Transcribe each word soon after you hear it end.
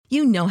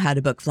You know how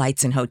to book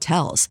flights and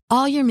hotels.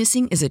 All you're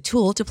missing is a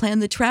tool to plan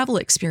the travel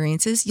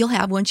experiences you'll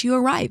have once you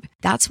arrive.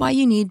 That's why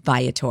you need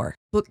Viator.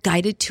 Book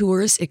guided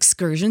tours,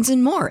 excursions,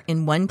 and more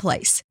in one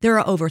place. There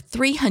are over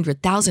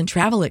 300,000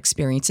 travel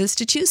experiences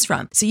to choose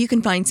from, so you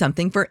can find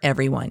something for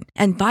everyone.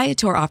 And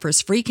Viator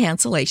offers free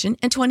cancellation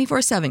and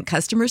 24/7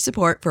 customer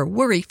support for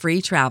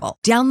worry-free travel.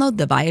 Download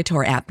the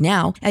Viator app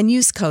now and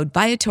use code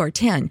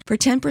Viator10 for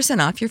 10%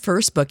 off your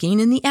first booking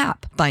in the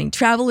app. Find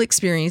travel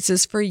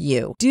experiences for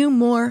you. Do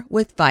more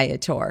with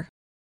Viator.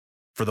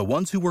 For the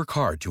ones who work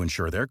hard to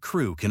ensure their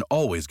crew can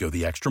always go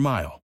the extra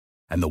mile,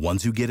 and the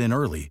ones who get in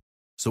early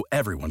so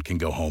everyone can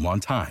go home on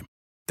time,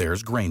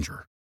 there's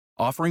Grainger,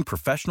 offering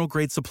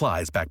professional-grade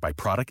supplies backed by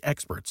product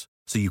experts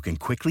so you can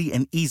quickly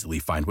and easily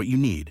find what you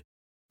need.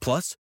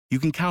 Plus, you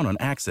can count on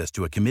access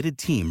to a committed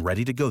team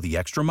ready to go the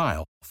extra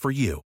mile for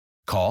you.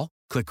 Call,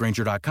 click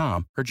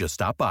Grainger.com, or just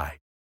stop by.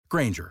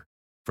 Grainger,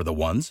 for the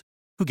ones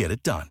who get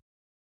it done.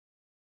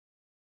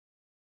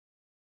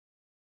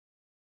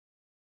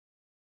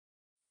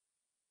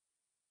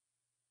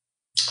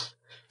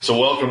 So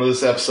welcome to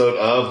this episode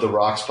of the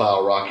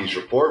Roxpile Rockies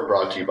Report,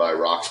 brought to you by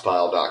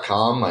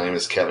Roxpile.com. My name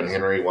is Kevin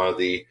Henry, one of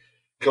the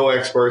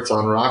co-experts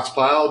on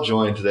Roxpile,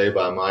 joined today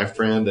by my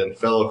friend and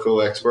fellow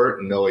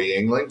co-expert, Noah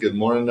Yingling. Good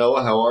morning,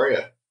 Noah. How are you?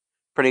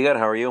 Pretty good.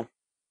 How are you?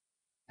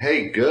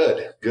 Hey,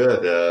 good.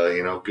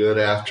 Good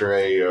after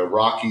a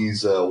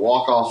Rockies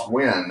walk-off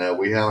win.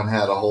 We haven't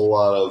had a whole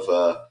lot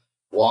of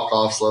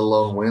walk-offs, let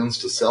alone wins,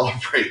 to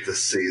celebrate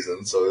this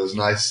season. So it was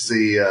nice to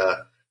see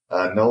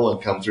Nolan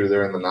come through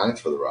there in the ninth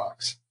for the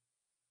Rocks.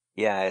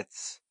 Yeah,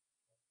 it's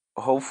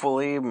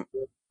hopefully,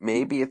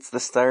 maybe it's the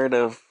start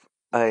of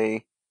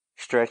a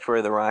stretch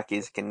where the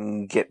Rockies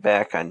can get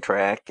back on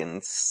track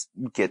and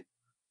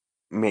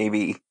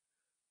maybe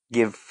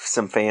give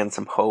some fans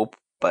some hope.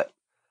 But,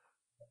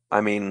 I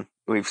mean,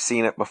 we've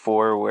seen it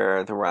before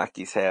where the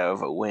Rockies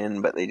have a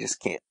win, but they just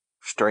can't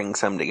string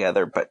some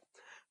together. But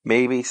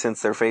maybe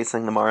since they're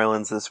facing the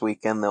Marlins this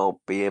weekend,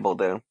 they'll be able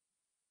to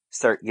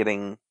start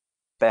getting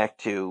back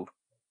to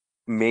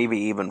maybe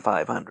even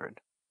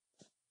 500.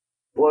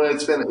 Well,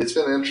 it's been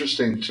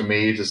interesting to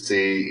me to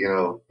see,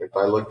 if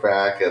I look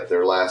back at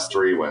their last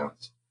three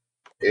wins,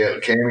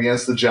 it came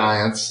against the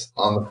Giants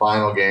on the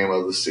final game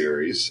of the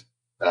series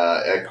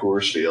at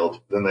Coors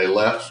Field. Then they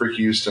left for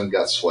Houston,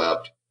 got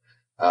swept,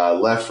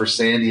 left for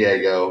San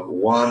Diego,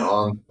 won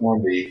on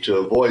Sunday to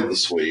avoid the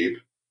sweep,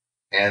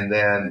 and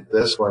then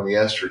this one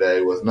yesterday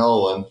with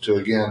Nolan to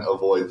again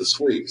avoid the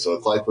sweep. So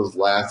it's like those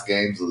last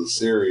games of the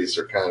series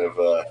are kind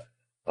of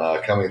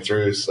coming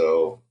through.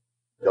 So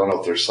don't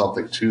know if there's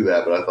something to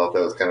that, but I thought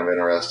that was kind of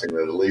interesting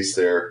that at least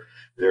they're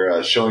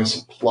showing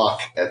some pluck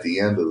at the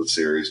end of the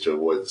series to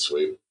avoid the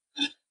sweep.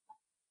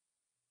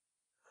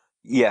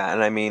 Yeah,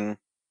 and I mean,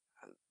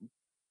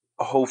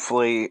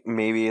 hopefully,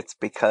 maybe it's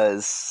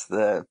because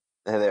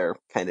they're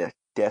kind of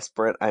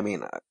desperate. I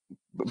mean,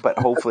 but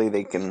hopefully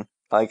they can,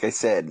 like I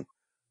said,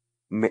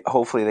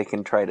 hopefully they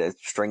can try to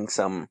string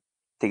some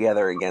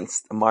together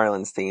against the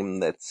Marlins team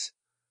that's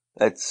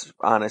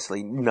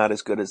honestly not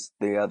as good as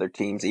the other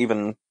teams,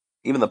 even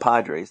the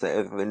Padres.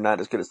 They're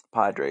not as good as the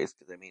Padres,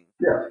 because, I mean,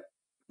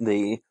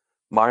 the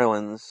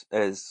Marlins,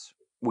 as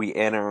we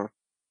enter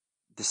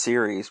the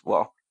series,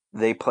 well,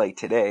 they play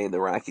today.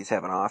 The Rockies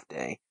have an off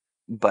day.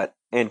 But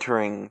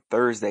entering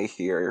Thursday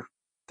here,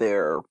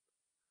 they're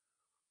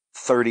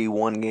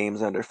 31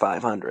 games under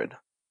 500.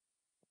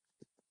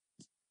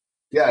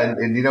 Yeah,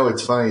 and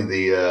it's funny,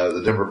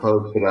 the Denver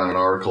Post put out an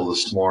article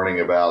this morning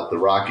about the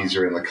Rockies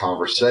are in the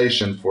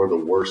conversation for the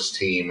worst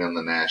team in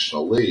the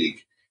National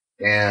League.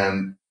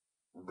 And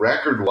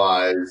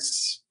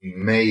record-wise,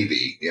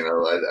 maybe,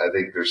 I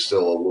think there's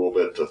still a little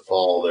bit to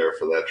fall there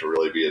for that to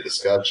really be a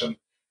discussion.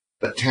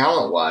 But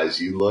talent-wise,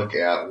 you look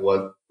at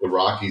what the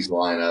Rockies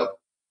lineup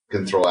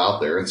can throw out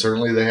there, and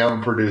certainly they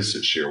haven't produced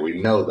this year.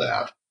 We know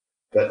that.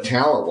 But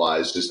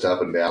talent-wise, just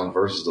up and down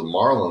versus the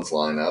Marlins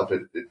lineup,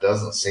 it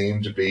doesn't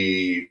seem to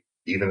be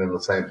even in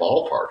the same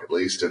ballpark, at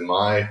least in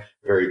my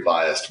very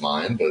biased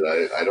mind, but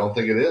I don't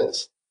think it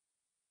is.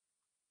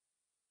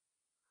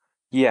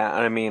 Yeah,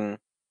 I mean,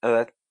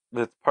 that's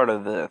part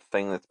of the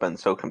thing that's been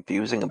so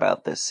confusing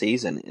about this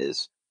season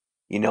is,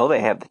 they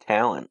have the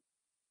talent.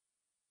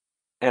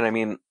 And I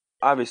mean,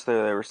 obviously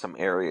there were some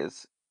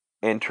areas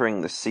entering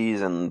the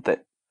season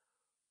that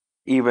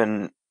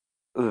even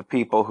the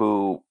people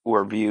who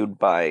were viewed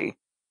by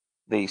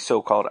the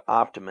so-called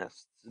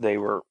optimists, they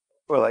were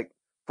like,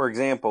 for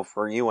example,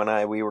 for you and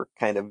I, we were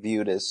kind of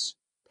viewed as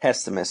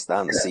pessimists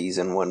on the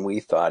season when we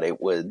thought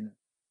the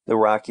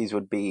Rockies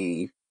would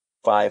be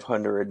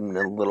 500 and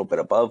a little bit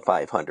above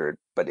 500,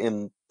 but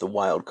in the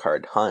wild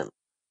card hunt.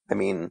 I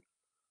mean,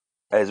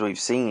 as we've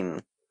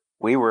seen,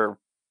 we were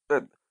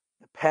the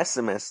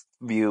pessimist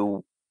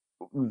view.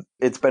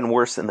 It's been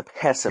worse than the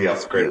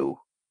pessimist view,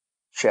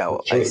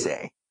 shall I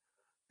say.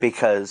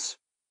 Because,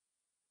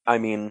 I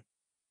mean,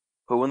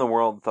 who in the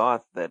world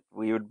thought that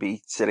we would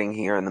be sitting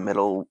here in the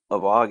middle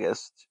of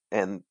August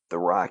and the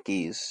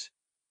Rockies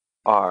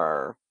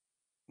are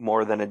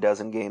more than a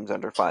dozen games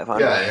under 500.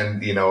 Yeah,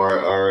 and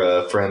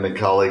our friend and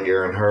colleague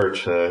Aaron Hurt,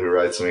 who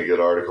writes many good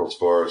articles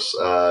for us.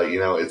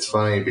 It's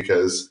funny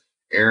because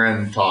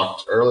Aaron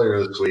talked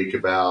earlier this week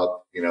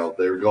about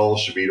their goal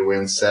should be to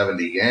win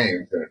 70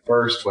 games. And at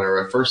first,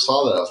 whenever I first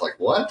saw that, I was like,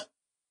 "What?"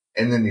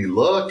 And then you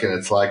look, and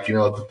it's like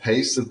at the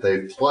pace that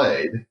they've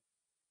played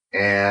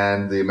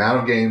and the amount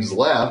of games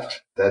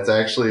left, that's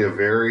actually a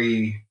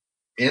very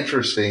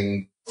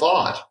interesting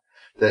thought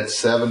that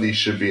 70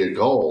 should be a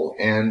goal.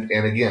 And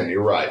again,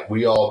 you're right.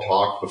 We all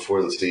talked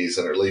before the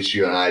season, or at least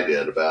you and I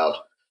did,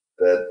 about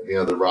that,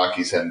 the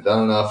Rockies hadn't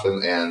done enough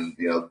and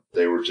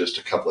they were just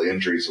a couple of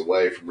injuries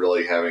away from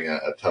really having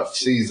a tough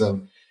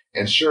season.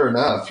 And sure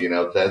enough,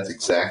 that's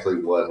exactly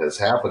what has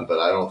happened. But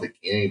I don't think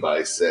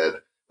anybody said,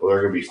 well,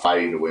 they're going to be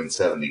fighting to win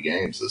 70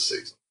 games this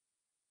season.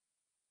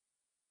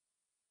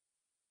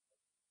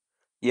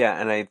 Yeah,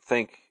 and I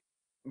think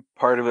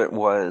part of it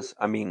was,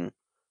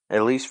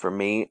 at least for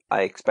me,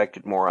 I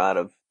expected more out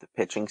of the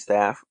pitching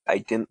staff. I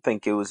didn't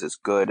think it was as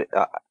good.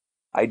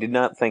 I did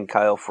not think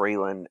Kyle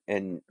Freeland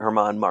and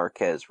German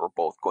Marquez were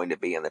both going to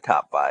be in the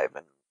top 5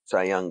 in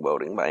Cy Young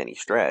voting by any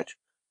stretch.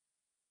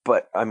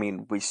 But,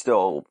 we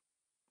still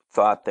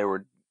thought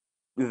the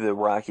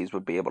Rockies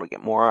would be able to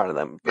get more out of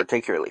them,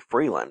 particularly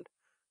Freeland.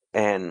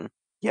 And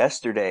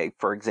yesterday,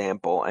 for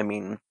example,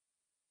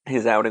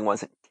 his outing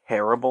wasn't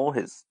terrible.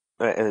 His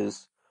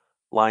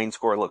line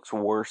score looks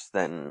worse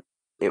than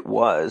it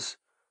was.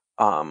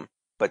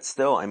 But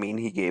still,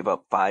 he gave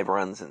up 5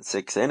 runs in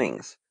 6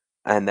 innings.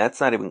 And that's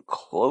not even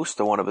close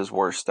to one of his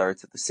worst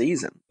starts of the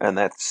season. And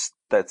that's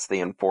the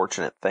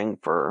unfortunate thing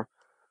for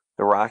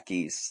the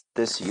Rockies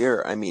this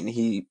year.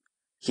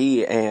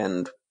 He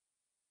and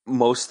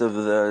most of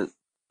the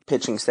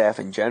pitching staff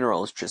in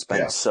general has just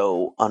been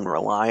so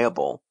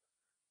unreliable.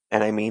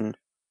 And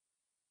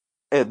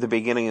at the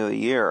beginning of the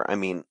year,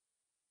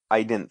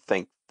 I didn't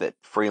think that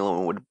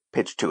Freeland would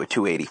pitch to a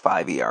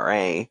 2.85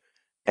 ERA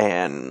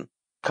and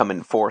come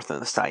in 4th in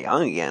the Cy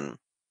Young again.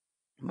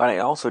 But I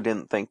also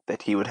didn't think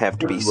that he would have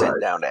to be sent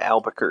down to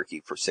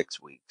Albuquerque for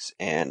 6 weeks,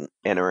 and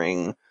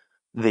entering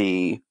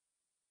the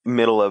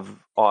middle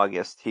of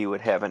August, he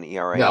would have an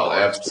ERA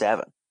of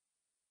 7.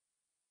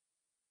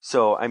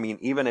 So,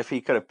 even if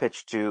he could have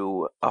pitched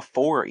to a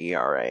 4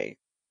 ERA,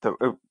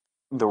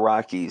 the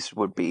Rockies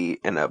would be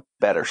in a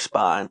better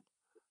spot.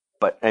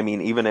 But,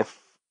 even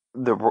if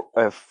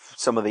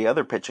some of the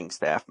other pitching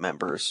staff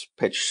members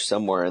pitched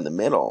somewhere in the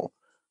middle,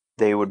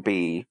 they would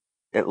be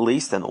at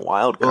least in the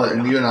wild card. Well,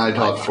 and you and I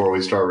talked before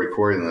we started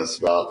recording this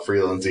about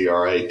Freeland's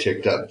ERA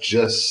ticked up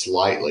just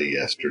slightly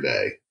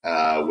yesterday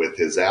with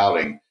his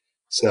outing.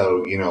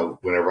 So,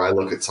 whenever I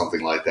look at something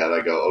like that,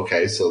 I go,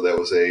 okay, so that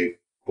was a,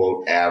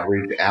 quote,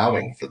 average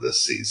outing for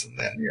this season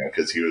then,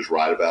 because he was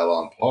right about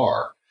on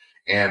par.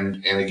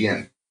 And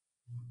again,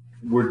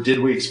 did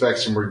we expect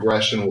some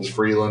regression with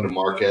Freeland and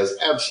Marquez?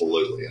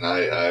 Absolutely. And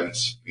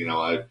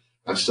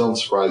I'm still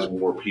surprised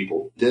more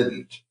people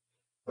didn't.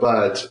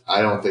 But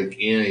I don't think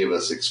any of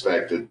us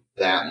expected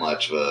that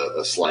much of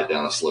a slide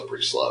down a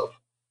slippery slope.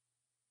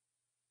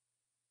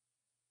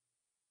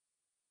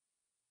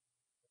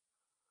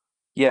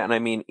 Yeah,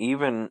 and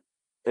even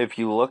if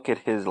you look at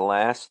his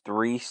last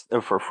 3,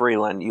 for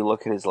Freeland, you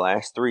look at his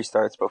last 3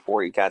 starts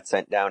before he got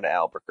sent down to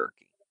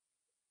Albuquerque.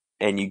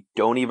 And you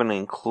don't even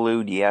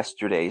include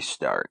yesterday's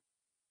start,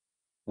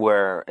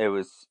 where it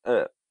was,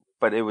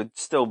 but it would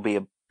still be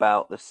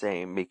about the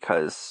same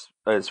because,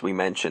 as we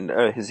mentioned,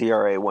 his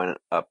ERA went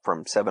up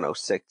from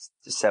 7.06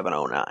 to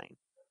 7.09.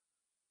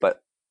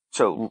 But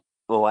so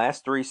the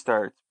last 3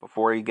 starts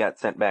before he got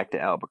sent back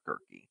to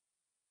Albuquerque,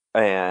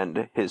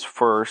 and his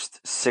first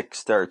 6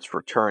 starts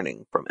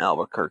returning from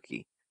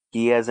Albuquerque,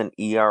 he has an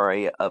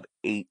ERA of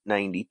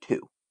 8.92.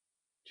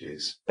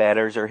 Jeez.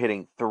 Batters are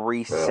hitting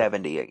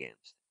 370 against.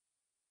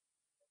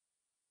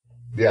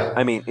 Yeah.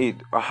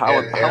 How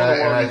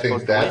I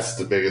think that's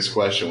the biggest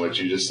question, what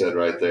you just said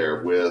right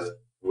there, with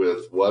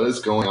what is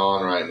going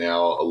on right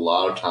now, a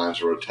lot of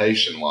times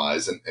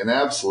rotation-wise, and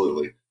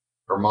absolutely,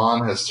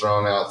 German has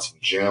thrown out some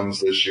gems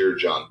this year.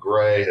 John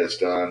Gray has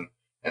done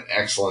an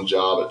excellent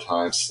job at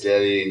times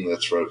steadying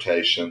this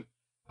rotation,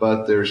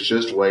 but there's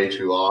just way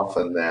too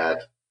often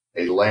that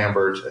a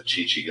Lambert, a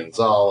Chichi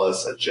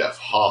Gonzalez, a Jeff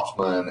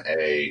Hoffman,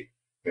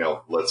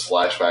 let's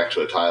flash back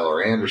to a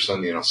Tyler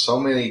Anderson, so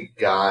many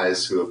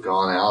guys who have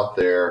gone out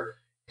there,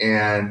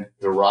 and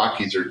the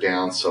Rockies are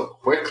down so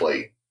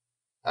quickly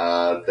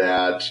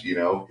that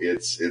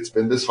it's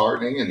been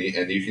disheartening,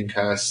 and you can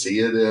kind of see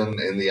it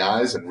in the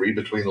eyes and read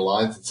between the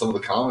lines in some of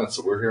the comments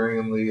that we're hearing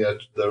in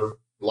the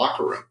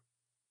locker room.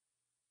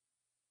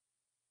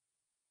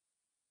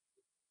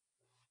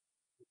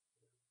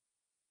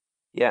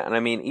 Yeah,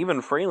 and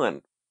even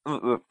Freeland,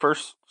 the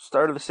first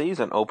start of the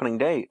season, opening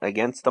day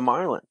against the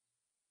Marlins,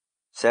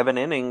 7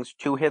 innings,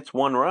 2 hits,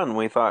 1 run.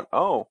 We thought,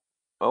 oh,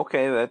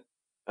 okay,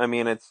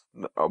 it's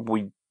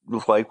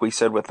like we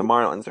said with the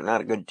Marlins, they're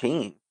not a good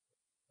team,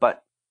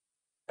 but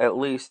at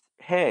least,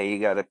 hey, you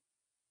got a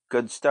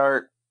good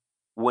start,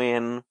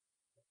 win,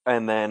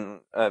 and then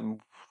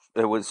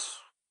it was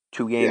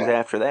 2 games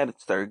after that,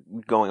 it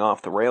started going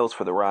off the rails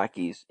for the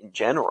Rockies in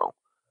general.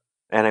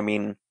 And I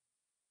mean,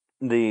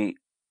 they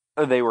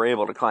were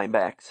able to climb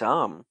back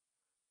some,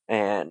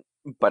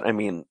 but I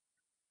mean,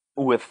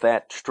 with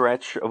that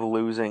stretch of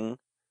losing,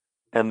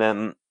 and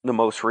then the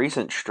most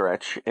recent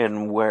stretch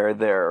in where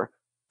they're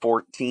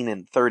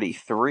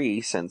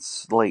 14-33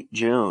 since late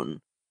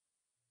June,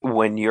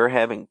 when you're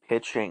having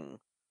pitching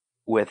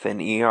with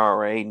an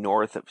ERA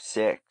north of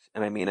 6,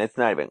 and I mean, it's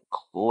not even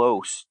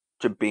close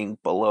to being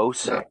below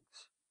 6,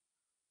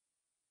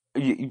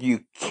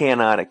 you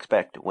cannot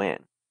expect to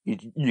win.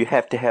 You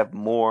have to have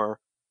more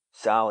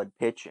solid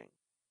pitching.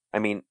 I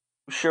mean,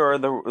 sure,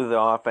 the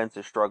offense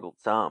has struggled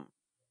some,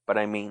 but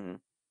I mean,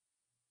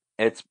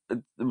 a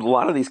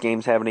lot of these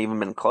games haven't even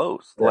been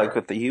close. Yeah. Like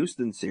with the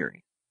Houston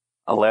series,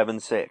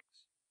 11-6,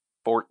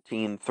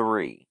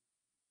 14-3,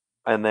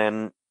 and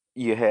then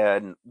you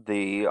had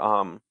the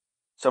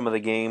some of the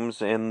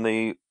games in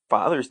the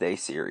Father's Day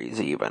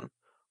series even,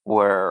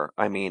 where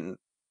I mean,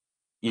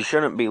 you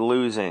shouldn't be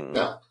losing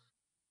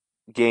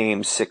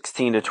games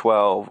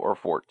 16-12 or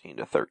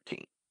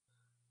 14-13.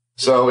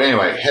 So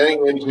anyway,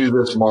 heading into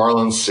this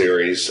Marlins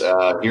series,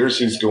 here's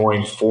who's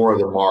going for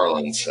the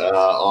Marlins.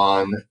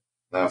 On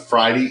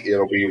Friday,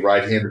 it'll be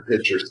right-handed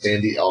pitcher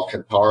Sandy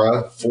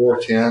Alcantara,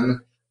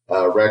 4.10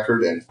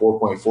 record and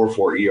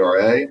 4.44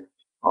 ERA.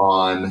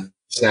 On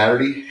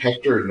Saturday,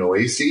 Hector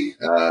Noesi,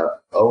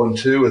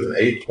 0-2 with an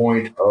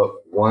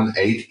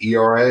 8.18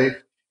 ERA.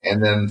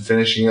 And then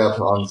finishing up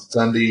on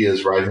Sunday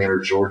is right-hander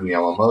Jordan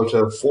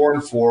Yamamoto,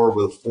 4-4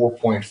 with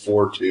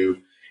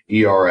 4.42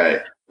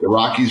 ERA. The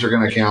Rockies are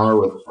going to counter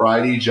with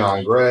Friday,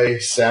 John Gray,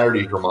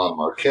 Saturday, German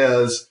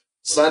Marquez,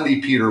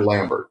 Sunday, Peter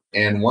Lambert.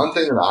 And one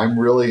thing that I'm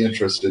really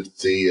interested to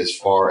see as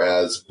far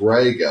as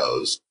Gray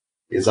goes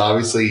is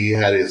obviously he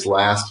had his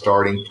last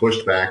starting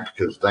pushed back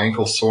because of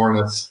ankle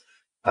soreness.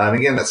 And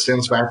again, that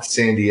stems back to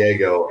San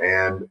Diego.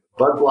 And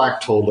Bud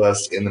Black told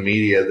us in the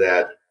media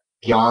that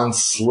John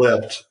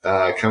slipped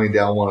coming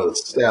down one of the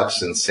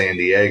steps in San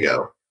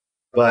Diego.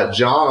 But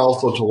John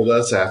also told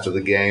us after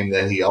the game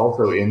that he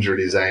also injured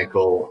his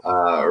ankle,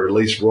 or at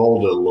least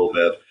rolled it a little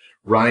bit,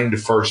 running to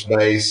first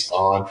base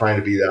on trying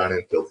to beat out an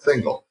infield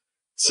single.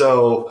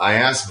 So I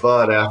asked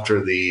Bud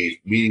after the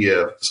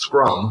media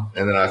scrum,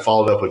 and then I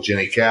followed up with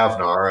Jenny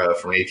Kavnar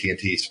from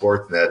AT&T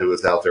Sportsnet, who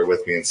was out there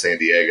with me in San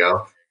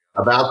Diego,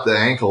 about the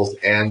ankles,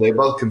 and they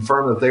both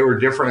confirmed that they were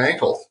different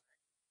ankles.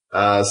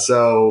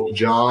 So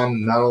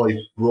John not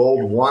only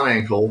rolled one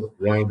ankle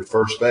running to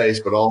first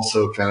base, but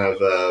also kind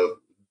of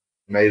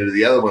made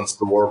the other one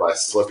sore by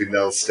slipping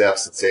those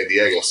steps in San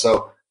Diego.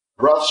 So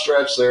rough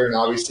stretch there, and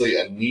obviously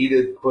a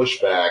needed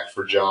pushback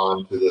for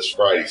John to this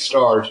Friday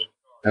start.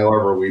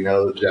 However, we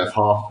know that Jeff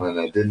Hoffman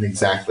didn't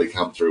exactly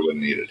come through when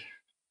needed.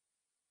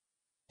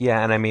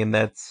 Yeah, and I mean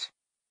that's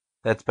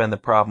been the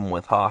problem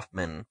with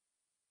Hoffman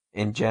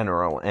in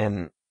general,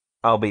 and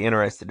I'll be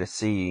interested to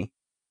see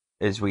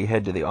as we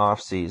head to the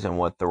offseason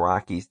what the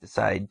Rockies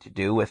decide to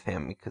do with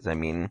him, because I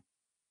mean,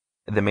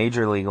 at the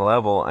major league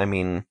level, I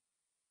mean,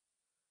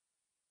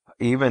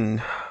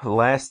 even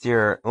last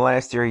year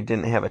he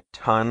didn't have a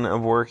ton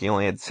of work. He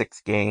only had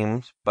 6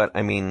 games, but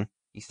I mean,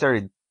 he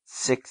started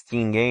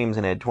 16 games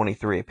and had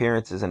 23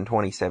 appearances in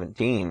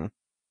 2017,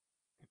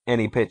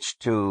 and he pitched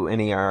to an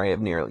ERA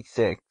of nearly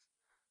 6.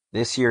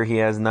 This year he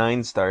has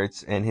 9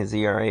 starts and his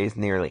ERA is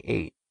nearly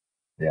 8.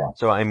 Yeah.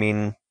 So I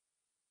mean,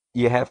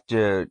 you have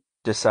to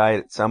decide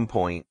at some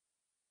point.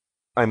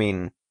 I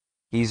mean,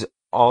 he's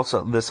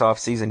also this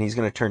offseason he's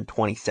going to turn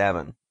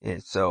 27,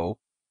 so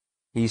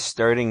he's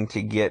starting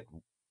to get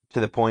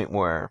to the point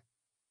where,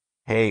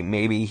 hey,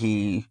 maybe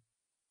he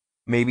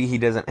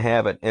doesn't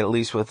have it, at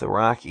least with the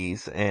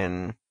Rockies,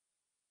 and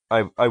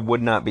I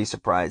would not be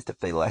surprised if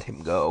they let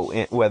him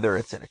go, whether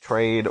it's in a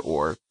trade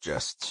or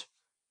just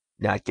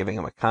not giving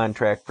him a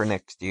contract for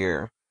next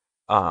year,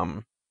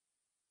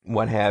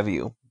 what have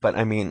you. But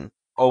I mean,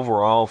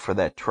 overall for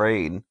that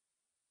trade,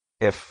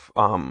 if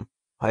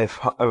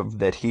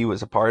that he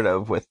was a part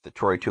of with the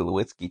Troy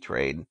Tulowitzki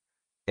trade,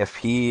 if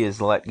he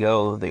is let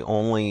go, the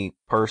only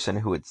person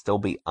who would still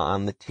be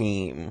on the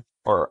team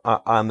or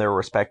on their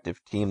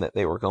respective team that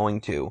they were going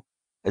to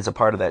as a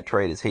part of that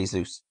trade is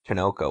Jesus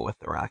Tinoco with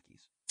the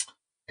Rockies.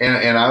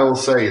 And I will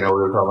say, we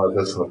were talking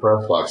about this in the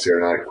press box here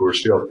tonight at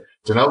Coors Field.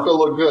 Tinoco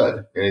looked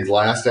good in his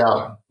last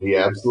outing. He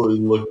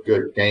absolutely looked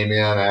good. Came in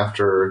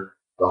after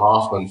the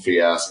Hoffman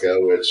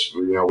fiasco, which,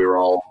 we were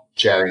all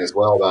chatting as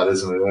well about.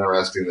 Isn't it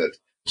interesting that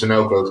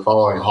Tinoco is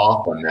following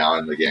Hoffman now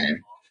in the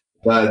game?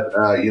 But,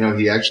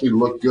 he actually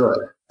looked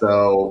good.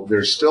 So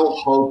there's still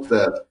hope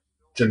that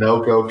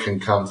Tinoco can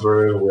come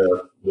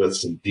through with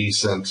some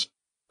decent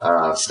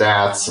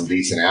stats, some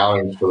decent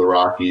outings for the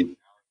Rockies,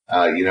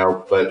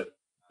 but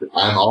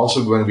I'm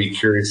also going to be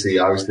curious to see,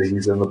 obviously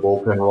he's in the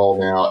bullpen role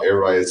now.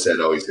 Everybody has said,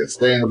 he's going to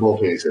stay in the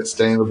bullpen. He's going to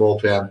stay in the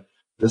bullpen.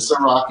 This is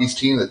a Rockies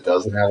team that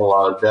doesn't have a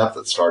lot of depth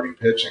at starting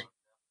pitching.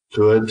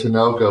 Could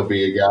Tinoco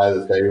be a guy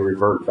that they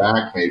revert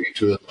back maybe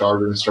to the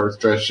starter and start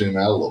stretching him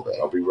out a little bit?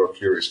 I'll be real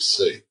curious to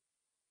see.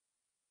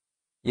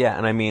 Yeah,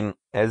 and I mean,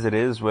 as it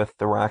is with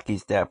the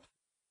Rockies' depth,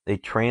 They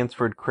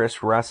transferred Chris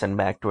Russin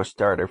back to a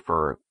starter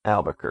for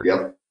Albuquerque.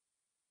 Yep.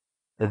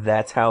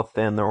 That's how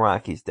thin the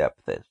Rockies'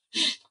 depth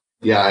is.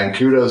 Yeah, and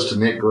kudos to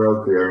Nick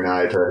Groth the other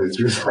night who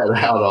threw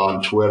that out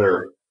on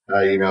Twitter.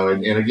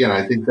 And again,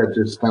 I think that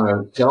just kind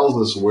of tells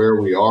us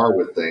where we are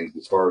with things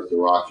as far as the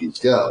Rockies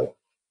go.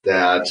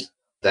 That's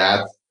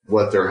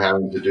what they're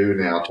having to do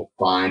now to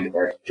find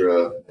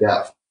extra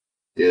depth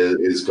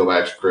is go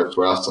back to Chris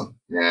Russin.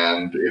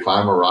 And if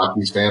I'm a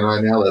Rockies fan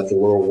right now, that's a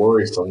little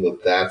worrisome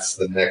that that's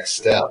the next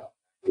step,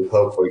 is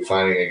hopefully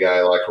finding a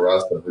guy like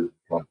Russin who can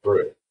come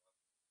through.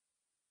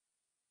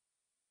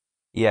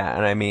 Yeah,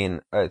 and I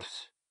mean,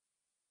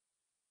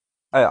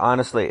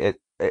 honestly,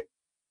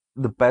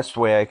 the best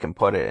way I can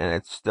put it, and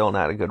it's still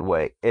not a good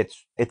way,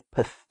 it's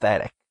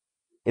pathetic.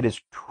 It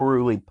is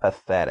truly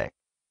pathetic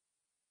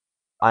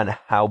on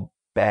how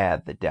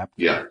bad the depth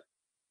Yeah.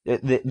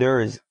 is.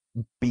 There is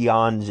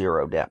beyond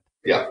zero depth.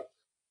 Yeah.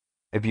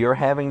 If you're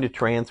having to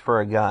transfer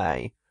a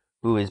guy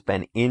who has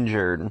been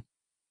injured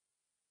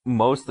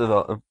most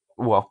of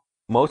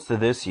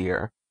this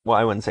year, well,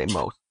 I wouldn't say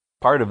most,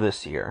 part of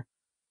this year,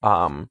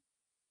 and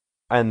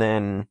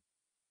then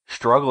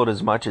struggled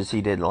as much as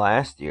he did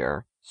last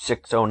year,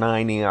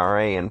 6.09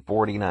 ERA in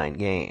 49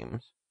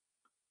 games.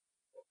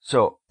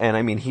 So, and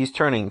I mean, he's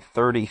turning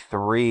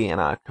 33 in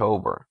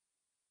October.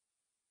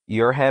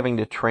 You're having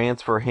to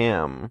transfer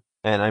him,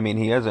 and I mean,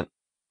 he hasn't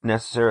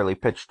necessarily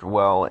pitched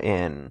well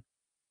in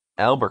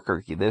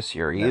Albuquerque this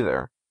year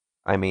either.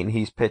 I mean,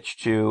 he's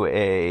pitched to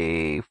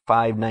a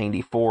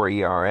 5.94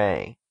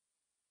 ERA,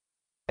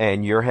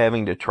 and you're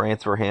having to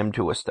transfer him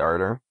to a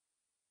starter.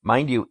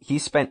 Mind you, he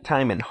spent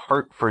time in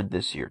Hartford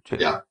this year, too.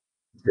 Yeah.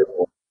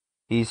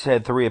 He's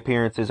had 3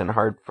 appearances in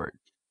Hartford,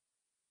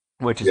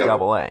 which is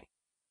Double-A.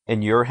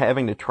 And you're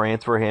having to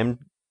transfer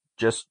him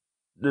just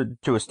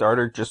to a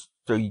starter just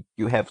so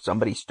you have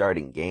somebody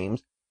starting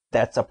games.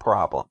 That's a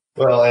problem.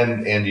 Well,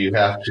 and you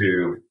have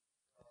to,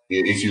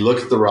 if you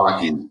look at the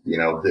Rockies, and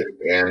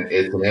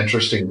it's an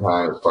interesting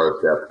time as far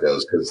as depth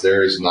goes because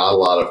there is not a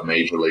lot of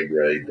major league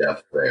ready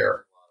depth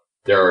there.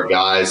 There are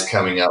guys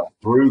coming up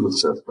through the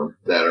system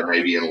that are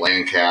maybe in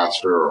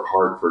Lancaster or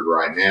Hartford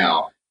right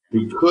now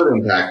who could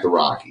impact the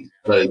Rockies,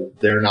 but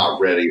they're not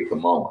ready at the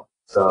moment.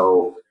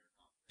 So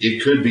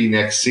it could be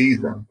next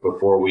season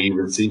before we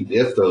even see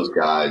if those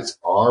guys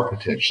are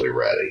potentially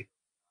ready.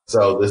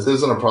 So this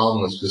isn't a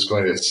problem that's just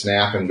going to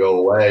snap and go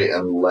away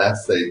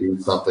unless they do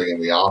something in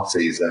the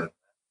offseason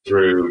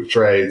through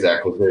trades,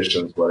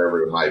 acquisitions,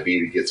 whatever it might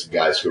be to get some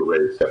guys who are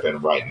ready to step in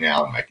right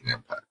now and make an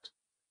impact.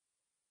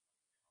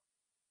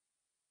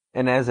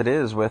 And as it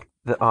is with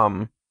the,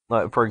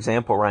 for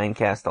example, Ryan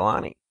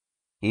Castellani,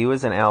 he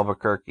was in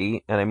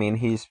Albuquerque, and I mean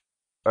he's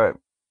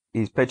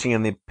pitching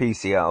in the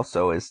PCL,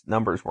 so his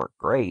numbers weren't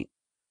great.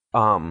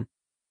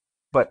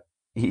 But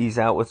he's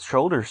out with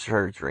shoulder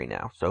surgery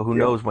now, so who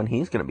knows when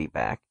he's going to be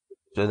back.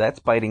 So that's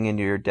biting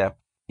into your depth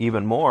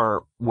even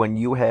more when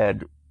you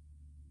had,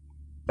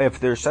 if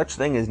there's such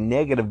thing as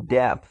negative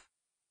depth,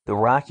 the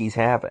Rockies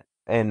have it,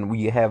 and when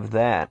you have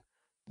that.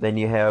 Then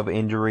you have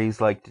injuries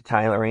like to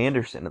Tyler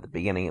Anderson at the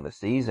beginning of the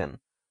season.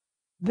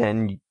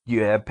 Then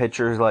you have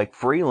pitchers like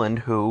Freeland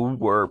who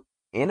were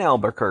in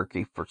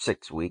Albuquerque for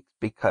 6 weeks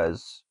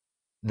because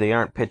they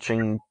aren't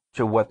pitching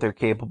to what they're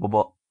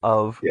capable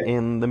of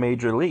in the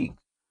major league.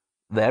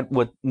 That's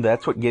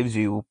what gives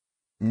you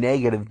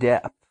negative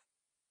depth.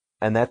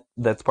 And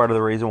that's part of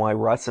the reason why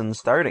Russin's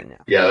starting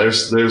now. Yeah,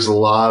 there's a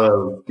lot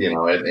of,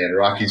 and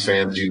Rockies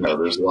fans,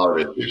 there's a lot of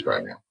issues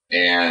right now.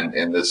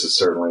 And this is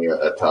certainly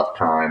a tough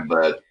time,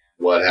 but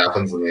what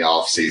happens in the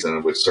off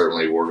season, which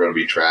certainly we're going to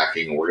be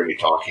tracking, we're going to be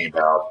talking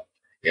about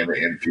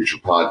in future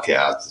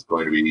podcasts, is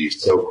going to be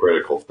so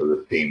critical for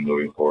the team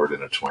moving forward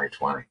into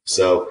 2020.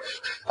 So,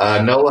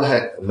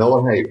 Noah,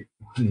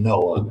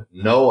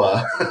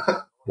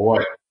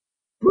 boy,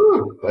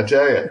 whew, I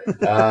tell you,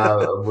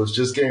 was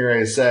just getting ready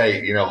to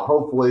say,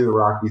 hopefully the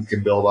Rockies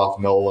can build off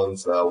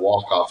Nolan's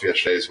walk-off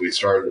yesterday as we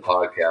started the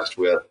podcast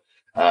with.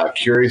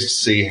 Curious to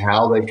see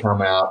how they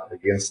come out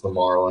against the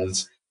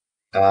Marlins.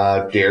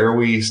 Dare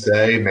we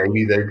say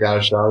maybe they've got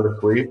a shot at a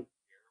sweep?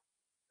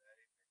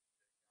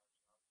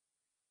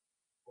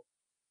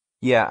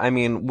 Yeah, I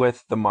mean,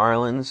 with the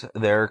Marlins,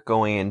 they're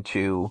going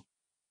into,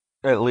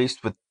 at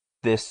least with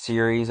this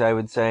series, I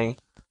would say,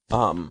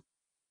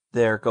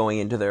 they're going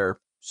into their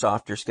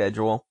softer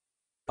schedule.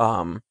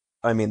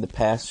 I mean, the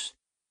past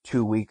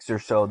 2 weeks or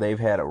so, they've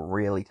had a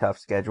really tough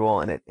schedule,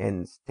 and it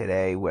ends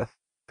today with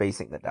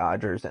facing the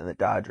Dodgers, and the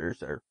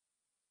Dodgers are,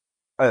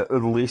 at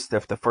least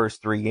if the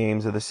first 3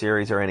 games of the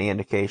series are any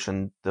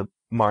indication, the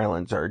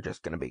Marlins are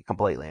just going to be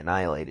completely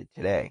annihilated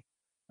today.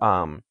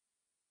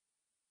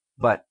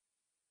 But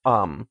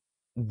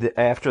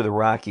after the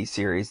Rocky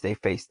series, they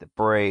faced the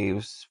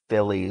Braves,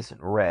 Phillies, and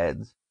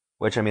Reds,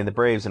 which, I mean, the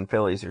Braves and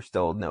Phillies are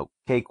still no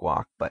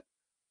cakewalk, but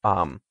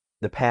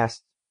their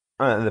past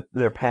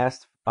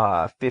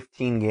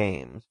 15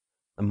 games,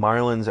 the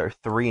Marlins are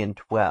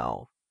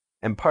 3-12.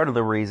 And part of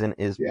the reason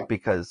is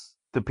because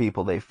the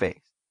people they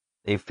faced.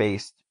 They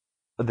faced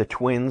the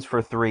Twins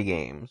for 3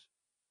 games,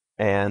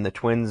 and the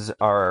Twins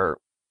are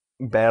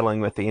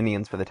battling with the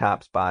Indians for the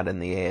top spot in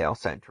the AL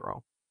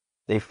Central.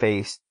 They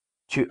faced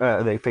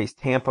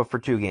Tampa for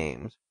 2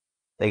 games.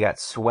 They got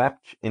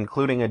swept,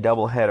 including a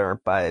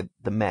doubleheader, by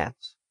the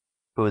Mets.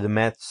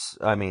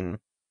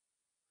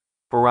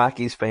 For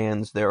Rockies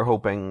fans, they're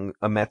hoping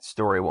a Mets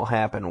story will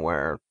happen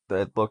where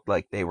it looked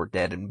like they were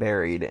dead and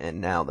buried,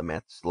 and now the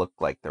Mets look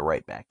like they're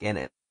right back in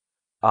it.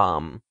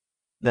 Then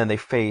they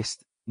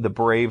faced the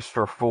Braves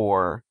for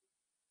 4,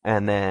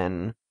 and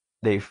then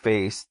they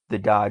faced the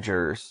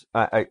Dodgers.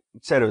 I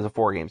said it was a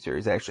 4-game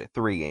series, actually a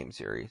 3-game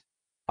series.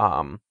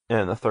 And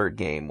the 3rd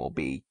game will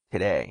be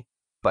today.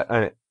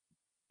 But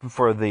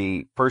for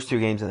the first 2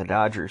 games in the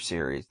Dodgers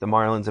series, the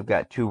Marlins have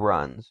got 2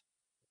 runs,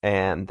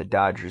 and the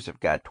Dodgers have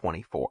got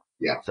 24.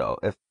 Yeah. So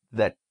if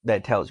that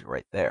tells you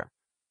right there.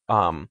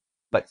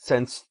 But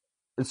since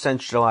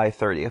July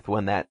 30th,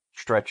 when that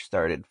stretch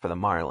started for the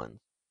Marlins,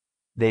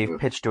 they've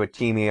pitched to a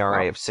team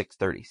ERA of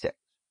 6.36.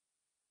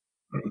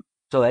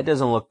 So that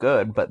doesn't look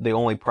good, but the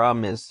only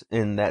problem is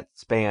in that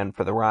span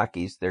for the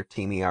Rockies, their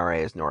team ERA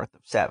is north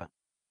of 7.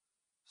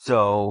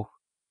 So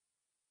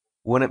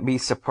wouldn't be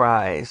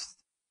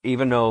surprised,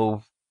 even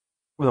though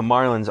the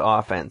Marlins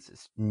offense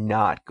is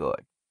not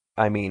good.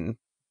 I mean,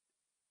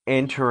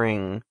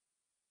 entering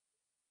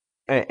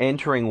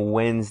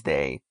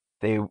Wednesday,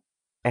 they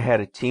had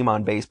a team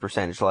on base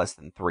percentage less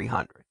than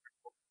 300.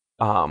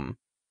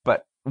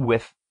 But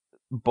with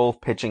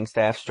both pitching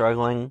staff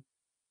struggling,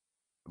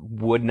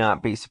 would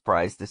not be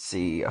surprised to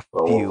see a few.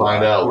 We'll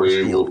find out.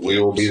 We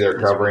will be there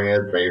covering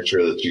it, making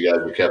sure that you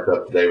guys are kept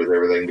up to date with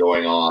everything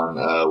going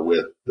on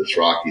with this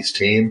Rockies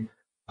team.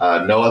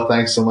 Noah,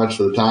 thanks so much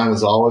for the time,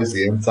 as always,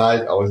 the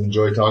insight. Always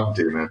enjoy talking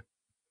to you, man.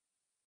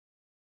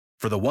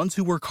 For the ones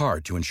who work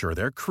hard to ensure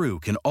their crew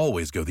can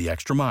always go the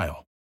extra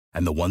mile,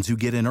 and the ones who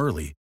get in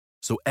early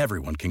so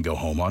everyone can go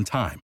home on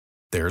time,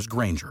 there's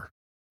Grainger,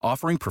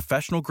 offering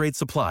professional-grade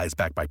supplies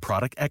backed by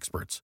product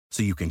experts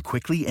so you can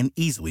quickly and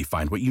easily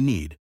find what you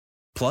need.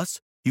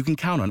 Plus, you can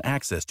count on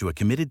access to a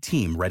committed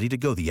team ready to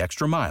go the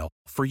extra mile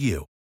for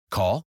you.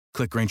 Call,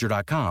 click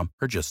Grainger.com,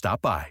 or just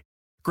stop by.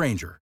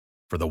 Grainger,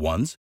 for the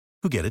ones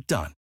who get it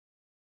done.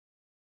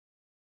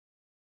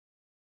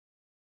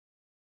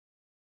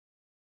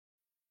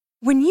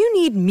 When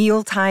you need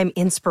mealtime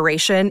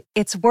inspiration,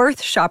 it's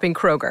worth shopping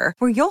Kroger,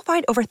 where you'll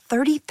find over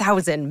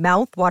 30,000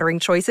 mouth-watering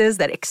choices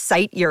that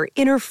excite your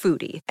inner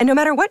foodie. And no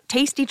matter what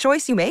tasty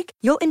choice you make,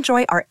 you'll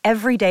enjoy our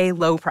everyday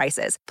low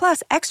prices,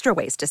 plus extra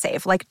ways to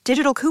save, like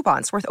digital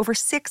coupons worth over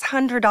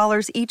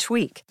 $600 each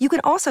week. You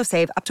can also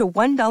save up to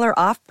 $1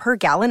 off per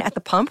gallon at the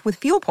pump with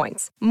fuel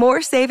points.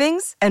 More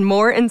savings and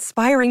more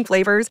inspiring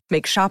flavors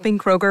make shopping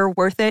Kroger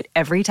worth it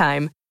every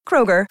time.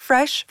 Kroger,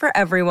 fresh for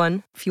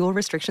everyone. Fuel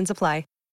restrictions apply.